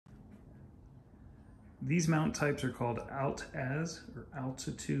These mount types are called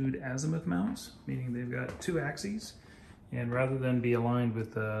altitude azimuth mounts, meaning they've got two axes, and rather than be aligned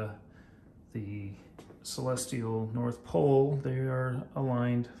with the celestial North Pole, they are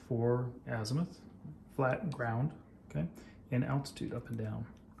aligned for azimuth, flat ground, okay, and altitude up and down.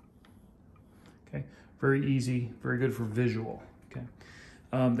 Okay, very easy, very good for visual. Okay,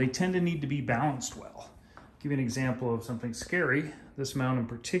 they tend to need to be balanced well. Give you an example of something scary. This mount in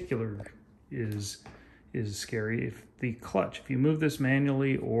particular is scary. If you move this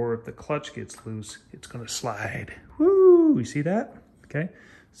manually or if the clutch gets loose, it's going to slide. Woo! You see that? Okay,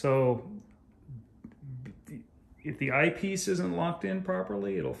 so if the eyepiece isn't locked in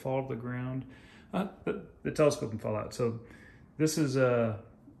properly, it'll fall to the ground. The telescope can fall out. So this is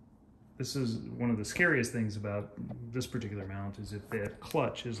one of the scariest things about this particular mount is if the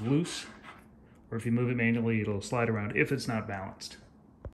clutch is loose, or if you move it manually, it'll slide around if it's not balanced.